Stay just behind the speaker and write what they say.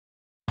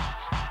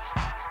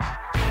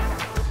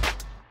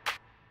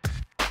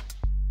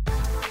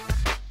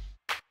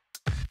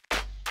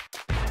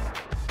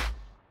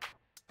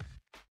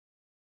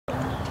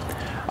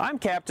I'm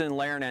Captain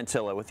Laren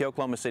Antilla with the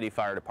Oklahoma City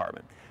Fire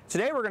Department.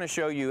 Today we're going to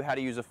show you how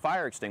to use a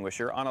fire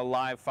extinguisher on a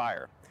live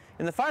fire.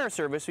 In the fire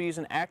service we use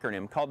an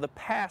acronym called the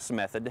P.A.S.S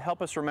method to help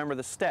us remember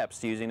the steps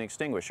to using an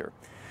extinguisher.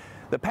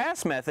 The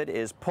P.A.S.S method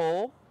is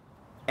pull,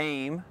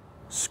 aim,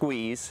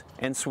 squeeze,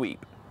 and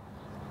sweep.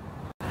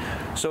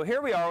 So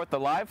here we are with the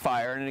live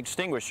fire and an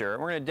extinguisher,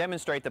 and we're going to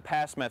demonstrate the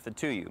P.A.S.S method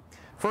to you.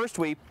 First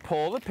we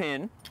pull the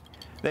pin,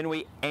 then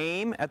we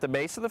aim at the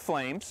base of the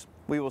flames,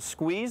 we will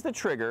squeeze the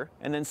trigger,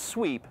 and then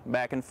sweep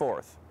back and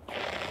forth.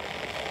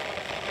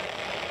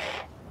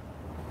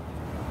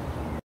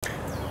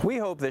 We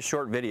hope this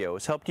short video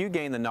has helped you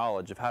gain the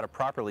knowledge of how to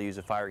properly use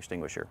a fire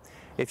extinguisher.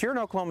 If you're an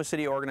Oklahoma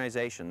City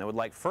organization that would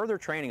like further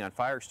training on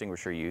fire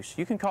extinguisher use,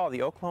 you can call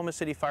the Oklahoma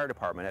City Fire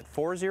Department at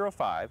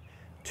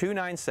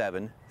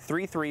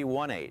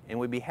 405-297-3318 and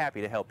we'd be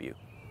happy to help you.